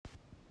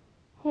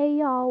Hey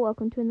y'all,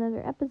 welcome to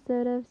another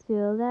episode of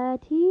Spill That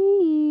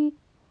Tea.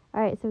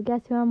 Alright, so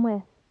guess who I'm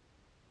with?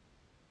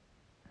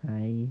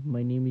 Hi,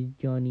 my name is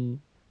Johnny.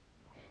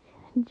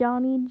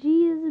 Johnny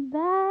G is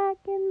back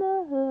in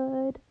the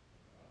hood.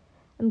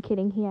 I'm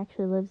kidding, he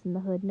actually lives in the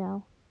hood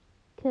now.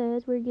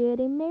 'Cause we're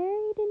getting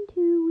married in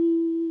 2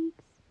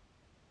 weeks.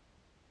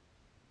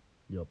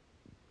 Yup,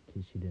 in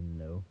case you didn't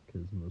know,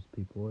 because most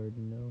people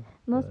already know.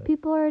 Most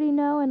people already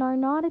know and are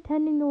not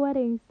attending the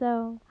wedding,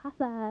 so high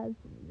five.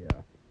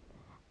 Yeah.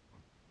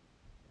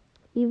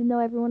 Even though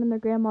everyone and their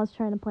grandma's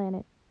trying to plan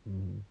it.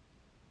 Mm-hmm.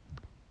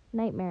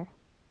 Nightmare.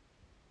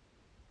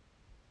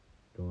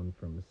 Going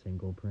from a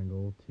single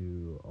Pringle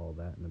to all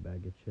that in a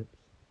bag of chips.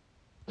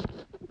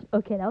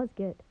 Okay, that was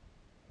good.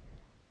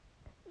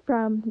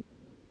 From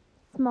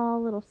small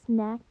little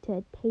snack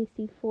to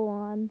tasty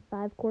full-on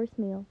 5-course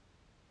meal.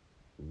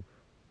 Oof.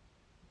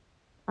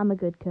 I'm a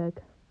good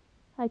cook.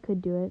 I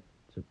could do it.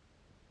 So-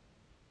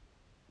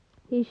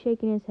 He's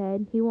shaking his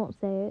head. He won't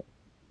say it.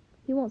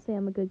 He won't say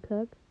I'm a good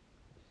cook.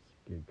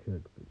 She's a good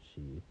cook, but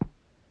she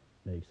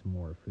makes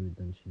more food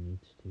than she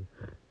needs to.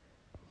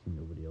 So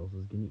nobody else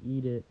is going to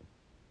eat it.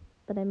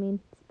 But I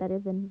mean, it's better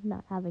than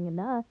not having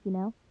enough, you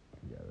know?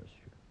 Yeah, that's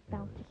true.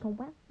 Bow, Anyways. chicka,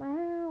 wow,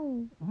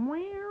 wow.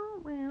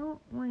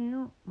 Meow,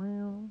 meow,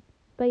 meow.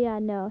 But yeah,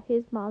 no,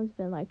 his mom's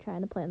been like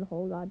trying to plan the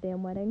whole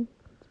goddamn wedding.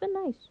 It's been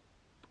nice.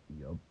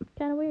 Yup.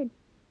 Kind of weird,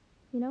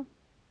 you know?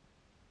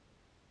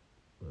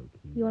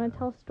 Low-key, You want to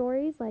tell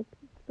stories, like,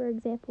 for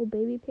example,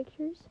 baby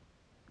pictures?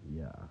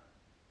 Yeah.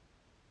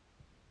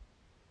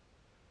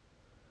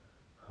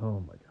 Oh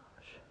my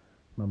gosh.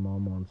 My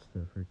mom wants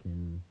to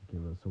freaking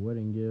give us a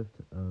wedding gift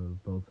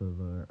of both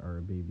of our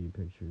baby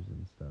pictures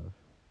and stuff.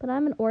 But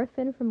I'm an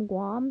orphan from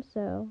Guam,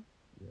 so...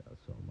 Yeah,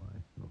 so am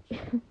I. No,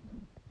 just-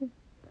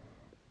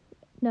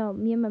 No,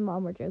 me and my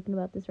mom were joking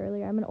about this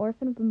earlier. I'm an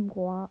orphan from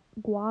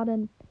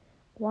Guananava,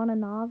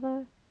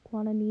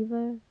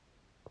 Guanahova,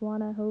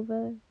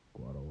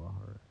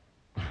 Guadalajara.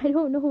 I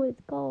don't know what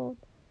it's called.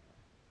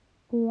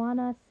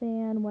 Guana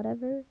San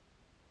whatever.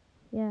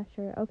 Yeah,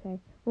 sure. Okay.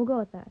 We'll go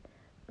with that.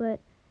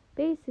 But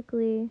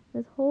basically,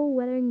 this whole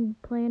wedding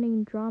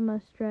planning drama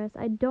stress,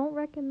 I don't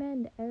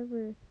recommend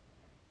ever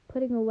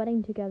putting a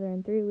wedding together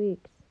in 3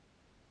 weeks.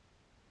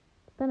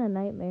 It's been a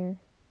nightmare.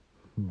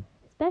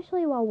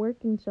 Especially while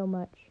working so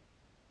much.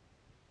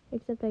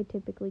 Except I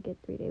typically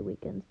get 3-day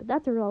weekends, but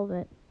that's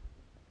irrelevant.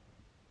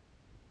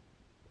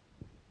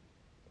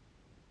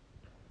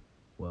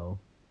 Well,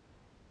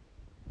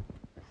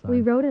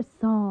 We wrote a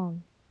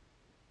song.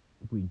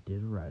 We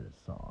did write a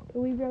song.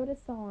 We wrote a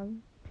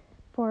song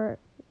for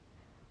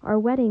our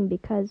wedding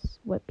because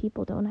what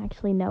people don't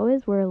actually know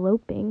is we're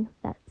eloping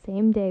that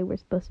same day we're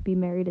supposed to be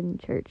married in the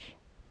church.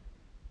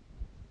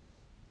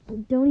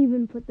 Don't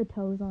even put the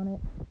toes on it.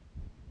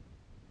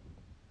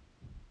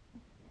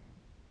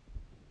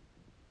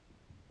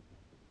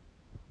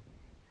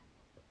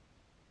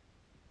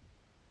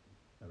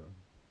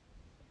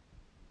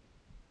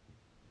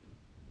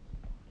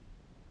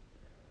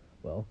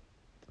 Well,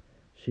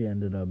 she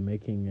ended up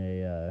making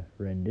a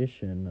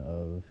rendition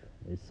of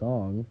a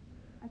song.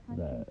 A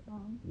country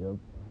song. Yep,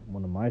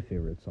 one of my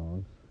favorite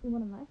songs.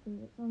 One of my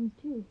favorite songs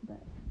too,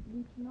 but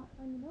we cannot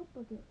find the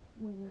notebook it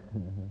was.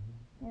 And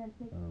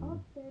it's like, oh,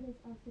 there it is.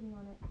 I was sitting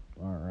on it.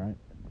 Alright.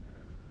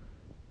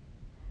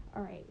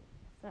 Alright,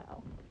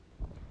 so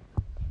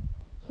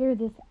hear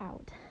this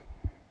out.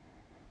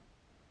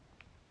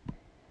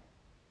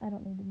 I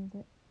don't need the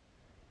music.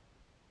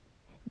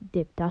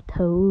 Dipped our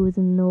toes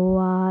in the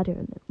water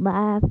and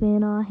life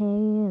in our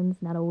hands.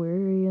 Not a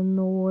worry in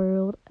the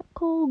world. A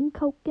cold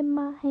Coke in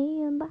my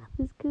hand. Life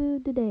is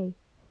good today.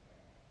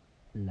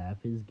 Life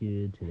is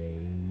good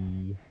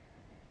today.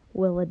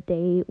 Well, a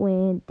date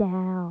went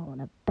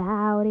down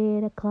about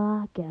 8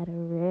 o'clock at a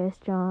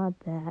restaurant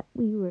that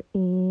we were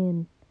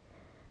in.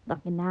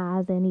 Locking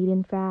eyes and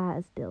eating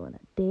fries, still in a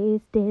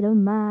dazed state of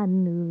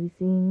mind. Newly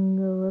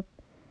single up.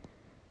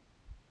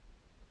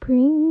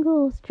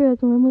 Pringles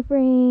struggling with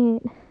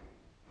rent.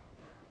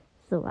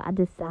 So I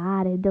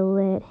decided to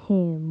let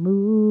him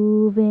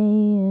move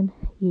in.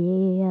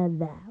 Yeah,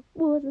 that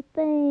was a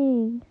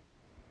thing.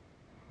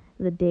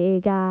 The day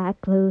got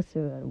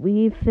closer and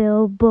we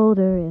felt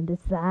bolder and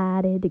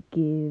decided to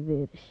give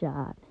it a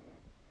shot.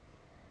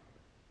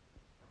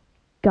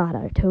 Got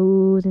our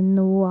toes in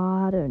the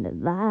water and a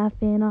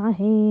life in our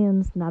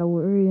hands. Not a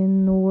worry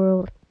in the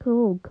world.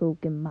 Cold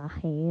Coke in my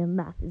hand.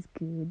 Life is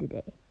good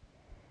today.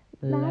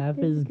 Life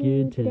is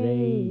good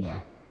today.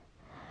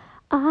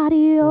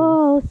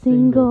 Adios,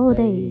 single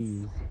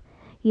days.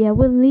 Yeah,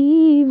 we're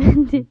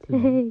leaving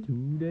today.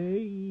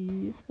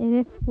 Today. And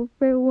if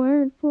it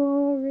weren't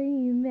for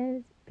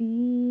Remus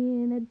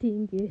being a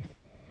dingus,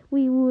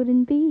 we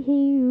wouldn't be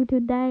here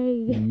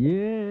today.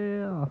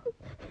 Yeah.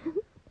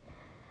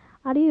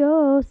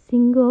 Adios,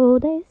 single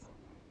days.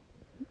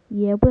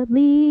 Yeah, we're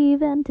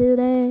leaving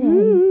today.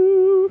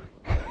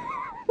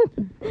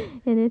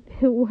 And if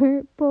it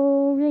weren't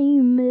for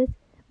Remus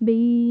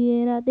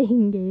being a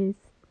dingus,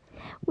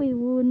 we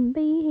wouldn't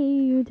be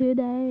here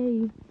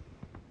today.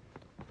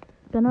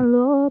 Gonna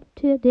elope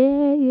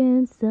today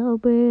and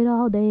celebrate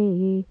all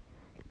day.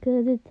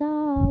 'Cause it's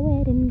our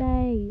wedding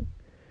day.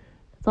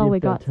 That's all we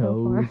got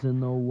so far. Toes in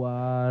the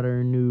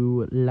water,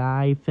 new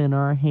life in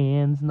our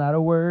hands. Not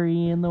a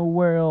worry in the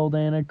world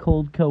and a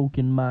cold Coke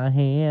in my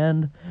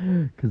hand.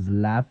 'Cause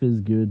life is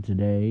good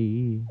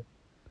today.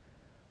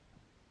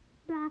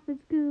 Life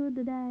is good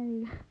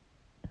today.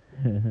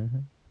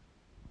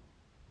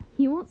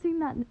 You won't sing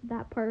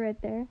that part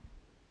right there.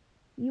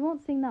 You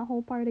won't sing that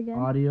whole part again.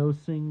 Audio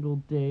single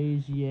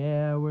days,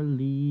 yeah, we're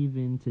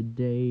leaving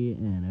today.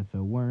 And if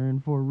it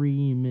weren't for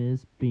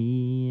Remus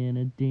being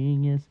a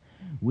dingus,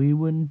 we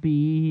wouldn't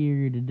be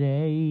here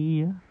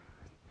today.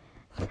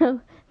 So,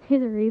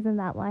 there's a reason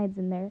that line's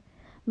in there.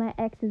 My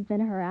ex has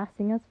been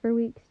harassing us for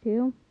weeks,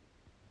 too.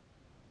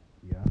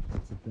 Yeah,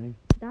 that's a thing.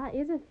 That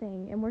is a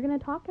thing, and we're going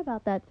to talk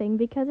about that thing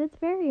because it's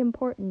very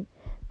important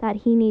that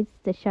he needs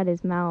to shut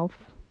his mouth.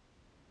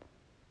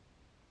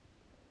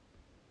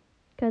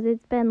 Because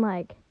it's been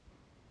like,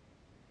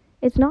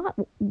 it's not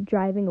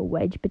driving a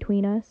wedge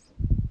between us,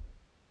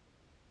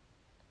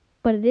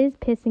 but it is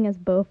pissing us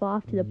both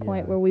off to the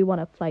point where we want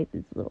to fight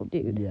this little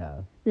dude.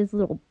 Yeah.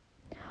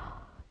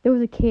 There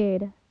was a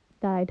kid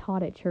that I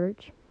taught at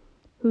church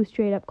who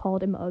straight up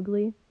called him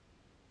ugly,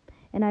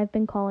 and I've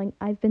been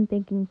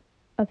thinking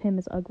of him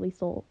as Ugly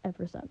Soul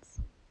ever since.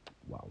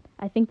 Wow.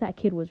 I think that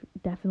kid was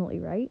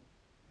definitely right,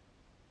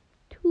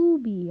 to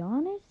be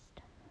honest.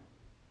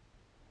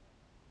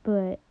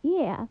 But,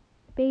 yeah,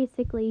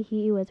 basically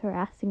he was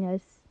harassing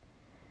us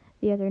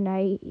the other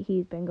night.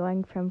 He's been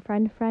going from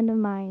friend to friend of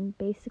mine,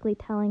 basically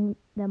telling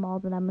them all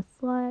that I'm a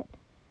slut,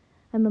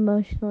 I'm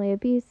emotionally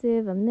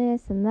abusive, I'm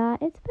this and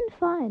that. It's been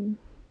fun.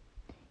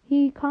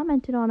 He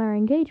commented on our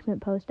engagement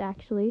post,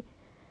 actually,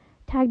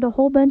 tagged a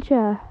whole bunch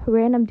of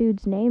random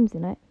dudes' names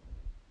in it.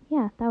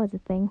 Yeah, that was a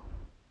thing.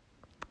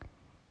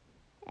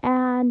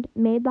 And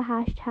made the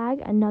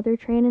hashtag another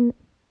train in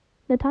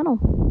the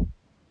tunnel.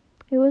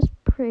 It was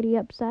pretty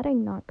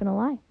upsetting, not gonna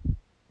lie.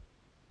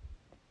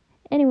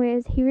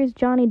 Anyways, here's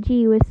Johnny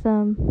G with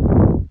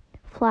some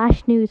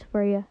flash news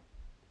for you.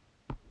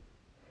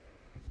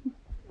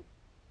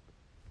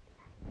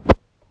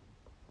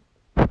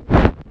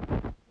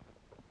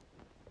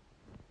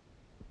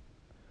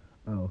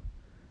 Oh,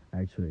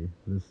 actually,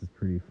 this is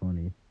pretty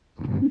funny.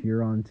 If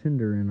you're on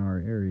Tinder in our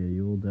area,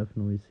 you will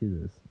definitely see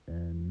this,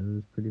 and it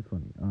is pretty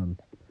funny.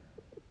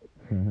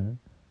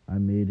 I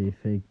made a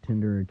fake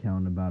Tinder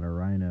account about a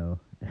rhino.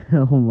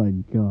 Oh my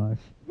gosh.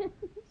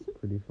 It's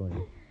pretty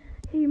funny.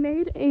 He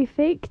made a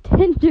fake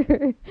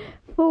Tinder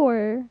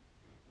for,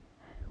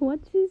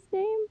 what's his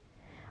name?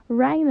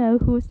 Rhino,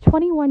 who is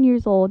 21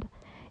 years old.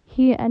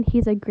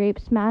 He's a grape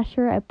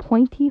smasher at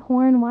Pointy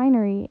Horn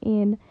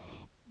Winery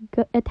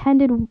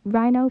attended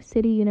Rhino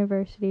City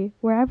University,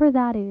 wherever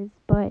that is,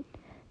 but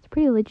it's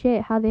pretty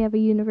legit how they have a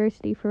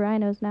university for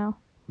rhinos now.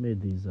 Made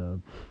these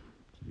up,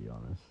 to be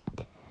honest.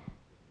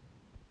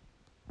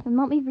 And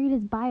let me read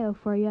his bio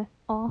for you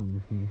all.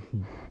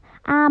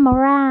 I'm a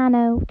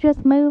rhino,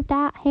 just moved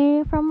out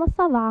here from the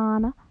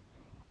savannah.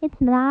 It's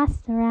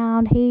nice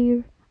around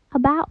here.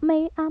 About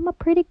me, I'm a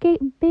pretty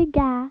big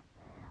guy,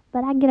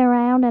 but I get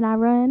around and I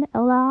run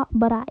a lot,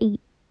 but I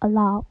eat a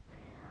lot.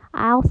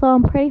 I also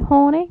am pretty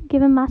horny,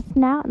 given my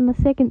snout in the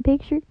second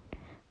picture,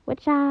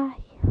 which I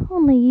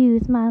only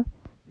use my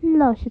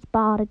luscious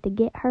body to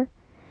get her.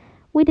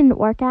 We didn't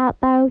work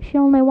out though, she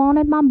only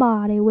wanted my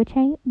body, which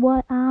ain't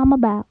what I'm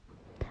about.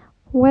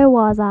 Where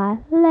was I?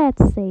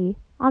 Let's see.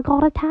 I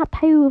got a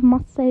tattoo of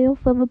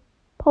myself of a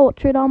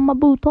portrait on my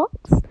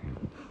buttocks.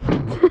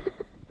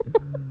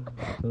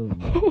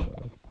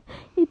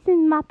 It's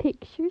in my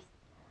pictures.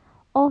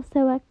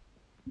 Also a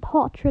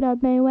portrait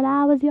of me when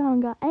I was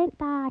younger. Ain't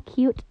that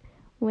cute?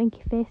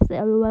 Winky face,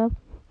 lol.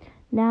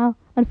 Now,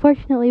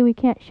 unfortunately, we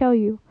can't show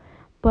you,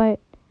 but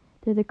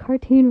there's a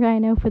cartoon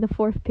rhino for the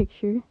fourth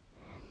picture.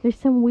 There's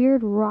some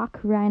weird rock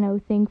rhino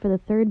thing for the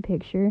third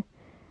picture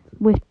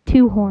with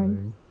two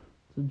horns.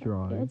 It's a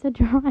drawing. It's a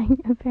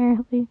drawing,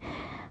 apparently.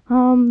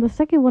 The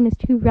second one is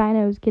two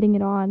rhinos getting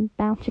it on.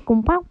 Bow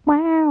chicka wow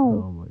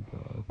wow. Oh my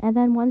god. And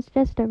then one's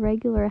just a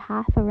regular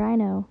half a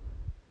rhino.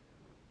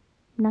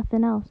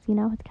 Nothing else, you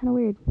know? It's kind of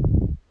weird.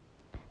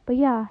 But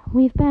yeah,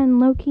 we've been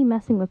low-key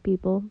messing with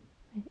people.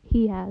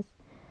 He has.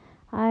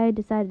 I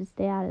decided to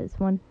stay out of this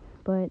one,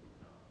 but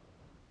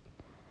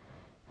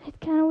it's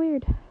kind of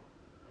weird.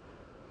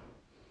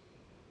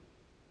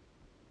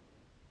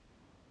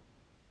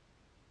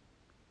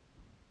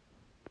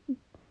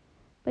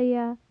 But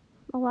yeah,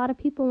 a lot of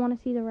people want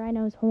to see the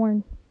rhino's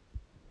horn.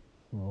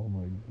 Oh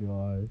my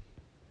gosh.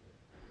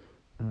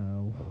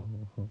 Ow.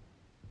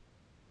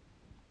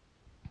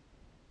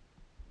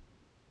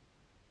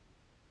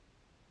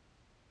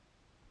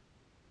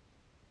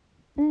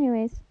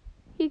 Anyways,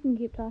 you can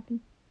keep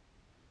talking.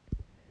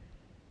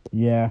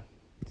 Yeah.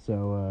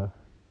 So,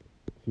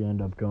 if you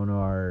end up going to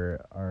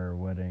our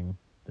wedding,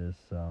 this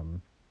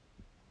song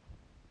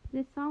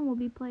will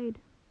be played.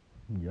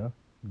 Yeah,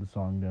 the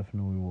song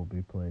definitely will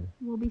be played.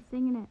 We'll be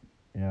singing it.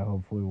 Yeah,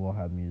 hopefully we'll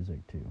have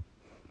music too.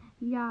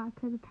 Yeah,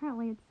 because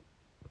apparently it's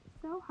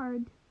so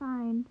hard to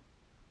find.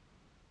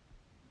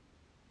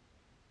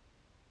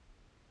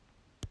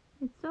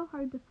 It's so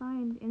hard to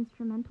find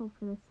instrumental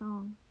for this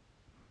song.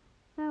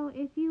 So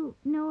if you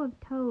know of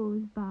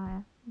Toes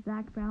by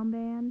Zach Brown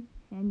Band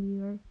and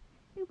you're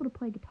able to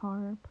play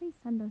guitar, please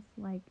send us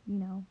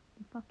the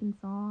fucking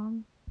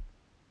song.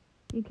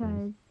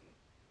 Because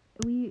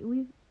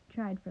we've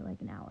tried for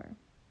an hour.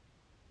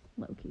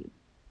 Low key.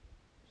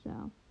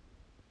 So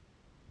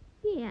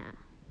yeah.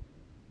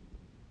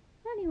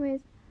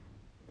 Anyways,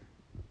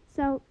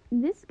 so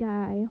this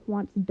guy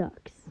wants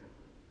ducks.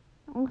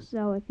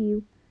 Also, if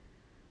you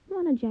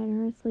want to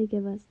generously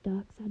give us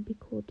ducks, that'd be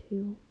cool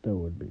too. That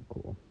would be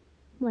cool.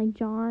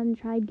 John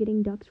tried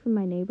getting ducks from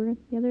my neighbor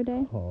the other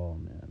day. Oh,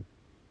 man.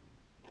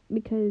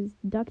 Because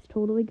ducks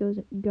totally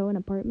go in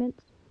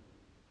apartments.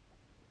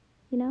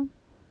 You know?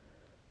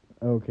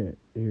 Okay,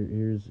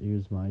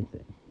 here's my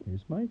thing.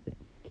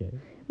 Okay.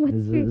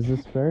 Is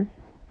this fair?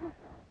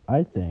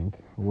 I think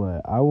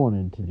what I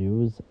wanted to do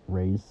was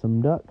raise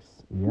some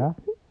ducks. Yeah?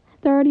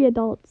 They're already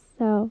adults,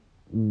 so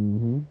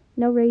Mm-hmm.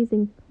 no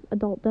raising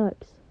adult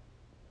ducks.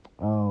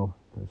 Oh,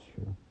 that's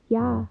true.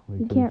 Yeah,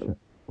 you can't.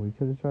 We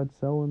could have tried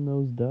selling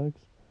those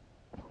ducks.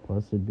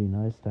 Plus, it'd be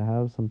nice to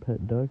have some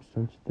pet ducks,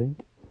 don't you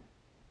think?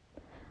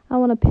 I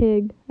want a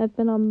pig. I've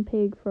been on a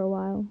pig for a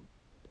while.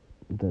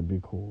 That'd be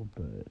cool,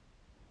 but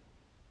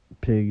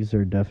pigs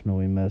are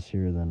definitely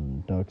messier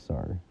than ducks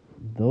are.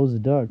 Those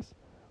ducks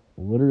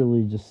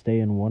literally just stay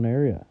in one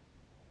area.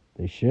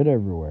 They shit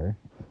everywhere,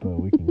 but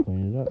we can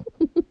clean it up.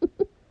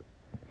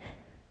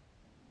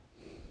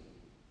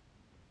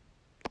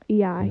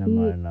 Yeah, never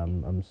mind.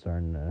 I'm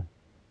starting to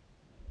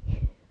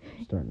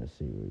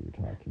see what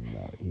you're talking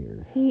about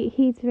here.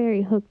 He's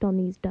very hooked on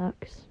these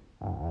ducks.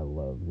 I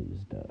love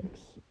these ducks.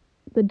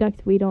 The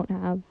ducks we don't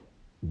have.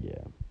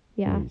 Yeah.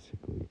 Yeah.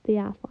 Basically. The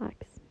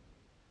Aflacs.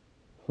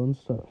 Fun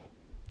stuff.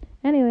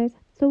 Anyways,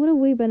 so what have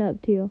we been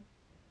up to?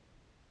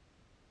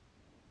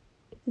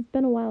 'Cause it's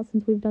been a while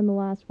since we've done the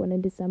last one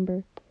in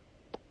December.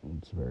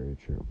 It's very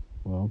true.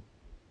 Well,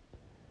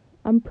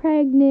 I'm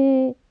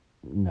pregnant.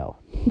 No.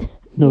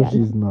 No, Yeah,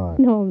 she's not.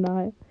 No, I'm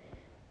not.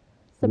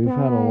 Surprise.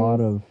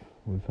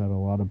 We've had a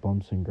lot of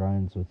bumps and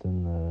grinds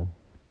within the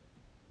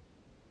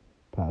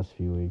past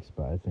few weeks,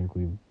 but I think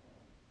we've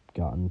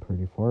gotten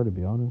pretty far, to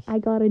be honest. I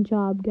got a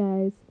job,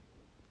 guys.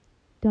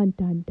 Dun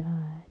dun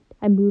dun.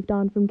 I moved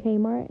on from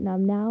Kmart and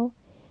I'm now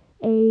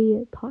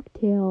a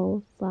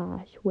cocktail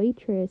 /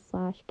 waitress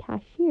 /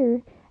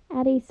 cashier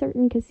at a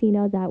certain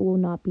casino that will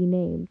not be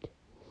named.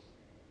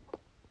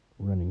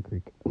 Running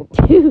Creek.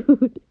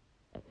 Dude,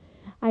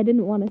 I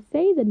didn't want to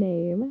say the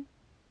name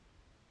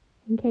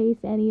in case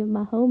any of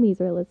my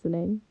homies are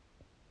listening,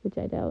 which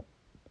I doubt,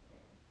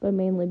 but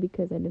mainly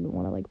because I didn't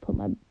want to put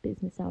my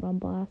business out on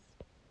blast.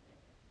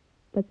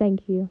 But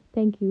thank you,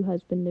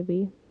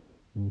 husband-to-be.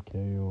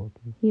 Okay, you're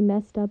welcome. You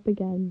messed up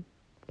again.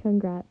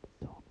 Congrats.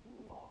 No,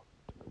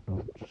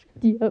 just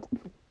kidding. Yep.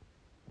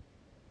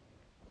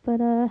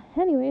 But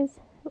anyways,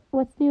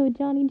 what's new with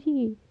Johnny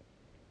G?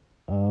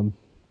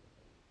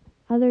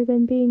 Other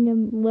than being a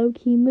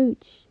low-key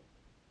mooch.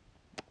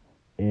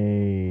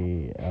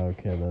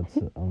 Okay, that's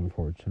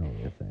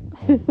unfortunately a thing.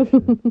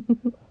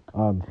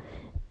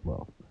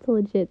 Well. It's a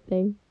legit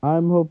thing.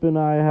 I'm hoping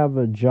I have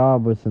a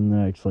job within the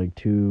next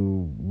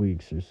 2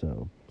 weeks or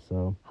so.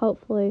 So.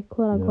 Hopefully,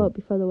 quote unquote,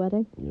 before the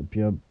wedding.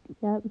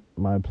 Yep.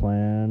 My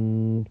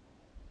plan.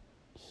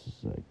 This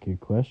is a good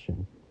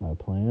question. My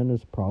plan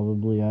is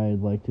probably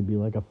I'd like to be a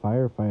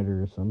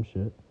firefighter or some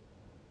shit.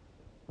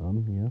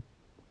 Yeah.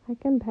 I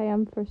can pay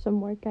him for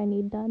some work I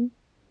need done.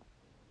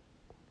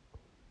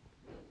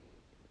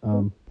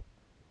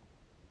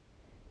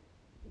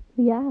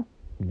 Yeah.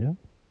 Yeah.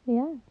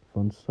 Yeah.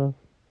 Fun stuff.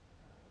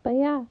 But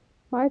yeah,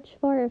 March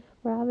 4th,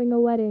 we're having a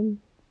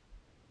wedding.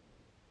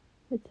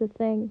 It's a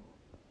thing.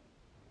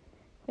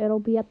 It'll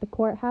be at the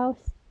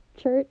courthouse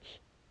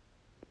church.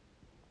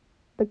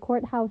 The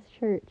courthouse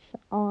church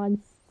on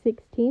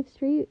 16th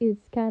Street is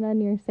kind of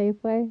near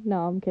Safeway.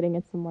 No, I'm kidding.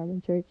 It's the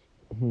Mormon church.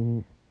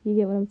 You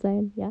get what I'm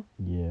saying? Yeah?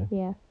 Yeah.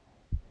 Yeah.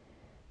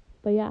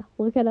 But yeah,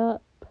 look it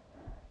up.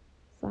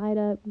 Slide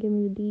up. Give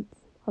me the deets.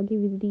 I'll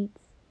give you the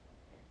deets.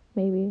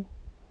 Maybe.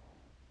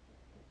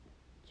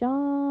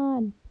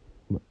 John.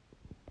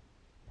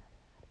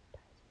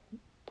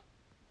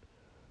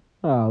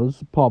 This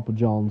is Papa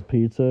John's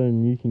Pizza,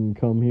 and you can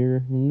come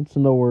here. And it's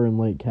nowhere in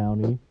Lake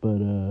County,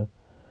 but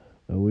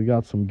we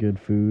got some good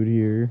food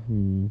here.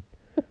 And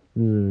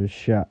this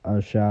is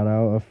a shout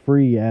out, a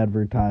free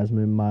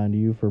advertisement, mind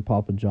you, for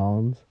Papa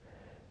John's.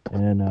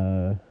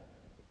 And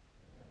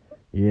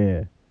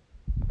yeah.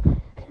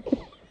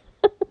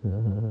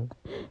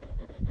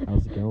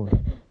 How's it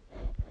going?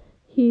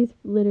 He's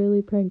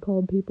literally prank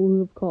called people who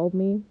have called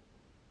me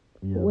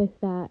with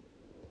that.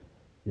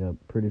 Yep,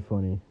 pretty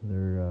funny.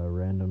 They're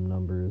random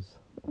numbers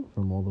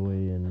from all the way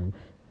in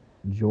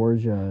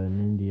Georgia and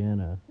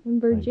Indiana. In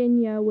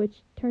Virginia,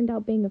 which turned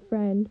out being a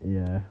friend.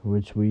 Yeah,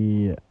 which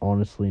we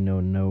honestly know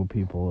no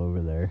people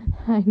over there.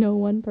 I know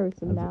one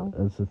person now.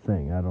 That's the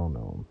thing. I don't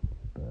know him.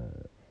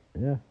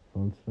 But, yeah,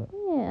 fun stuff.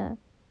 Yeah.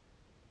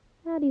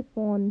 That'd be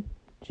fun.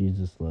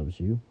 Jesus loves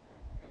you.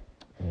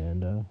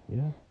 And,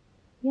 yeah.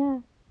 Yeah.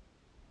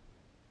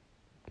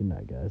 Good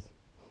night, guys.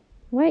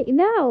 Wait,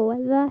 no.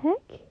 The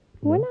heck?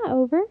 We're No? not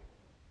over.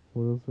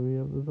 What else do we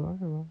have to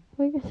talk about?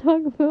 We can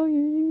talk about your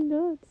new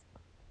nuts.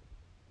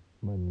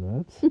 My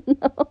nuts?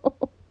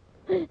 No.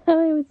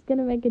 I was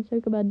gonna make a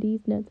joke about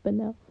these nuts, but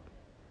no.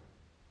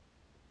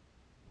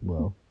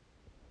 Well,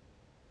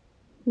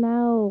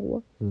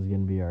 No. this is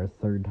gonna be our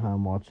third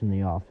time watching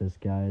The Office,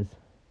 guys.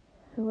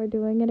 We're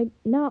doing it.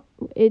 No,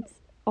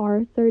 it's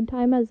our third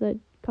time as a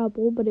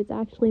couple, but it's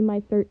actually my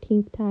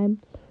 13th time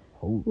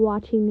Oh,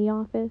 watching The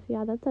Office.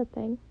 Yeah, that's a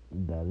thing.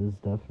 that is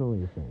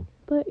definitely a thing.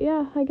 But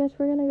yeah, I guess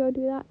we're gonna go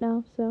do that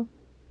now. So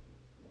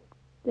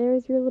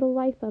there's your little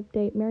life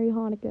update. Merry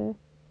Hanukkah.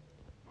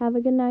 Have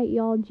a good night,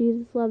 y'all.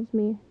 Jesus loves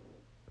me.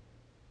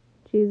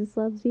 Jesus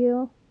loves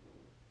you.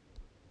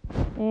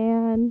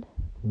 And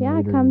yeah,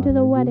 Later, come my to the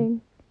nigga.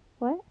 wedding.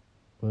 What?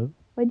 What?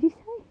 What'd you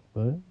say?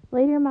 What?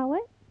 Later, my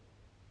what?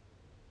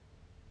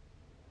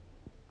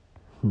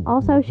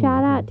 Also,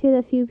 shout out to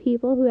the few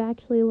people who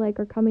actually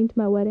are coming to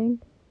my wedding.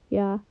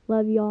 Yeah,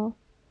 love y'all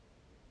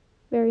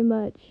very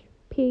much.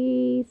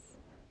 Peace.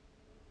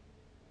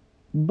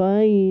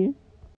 Bye.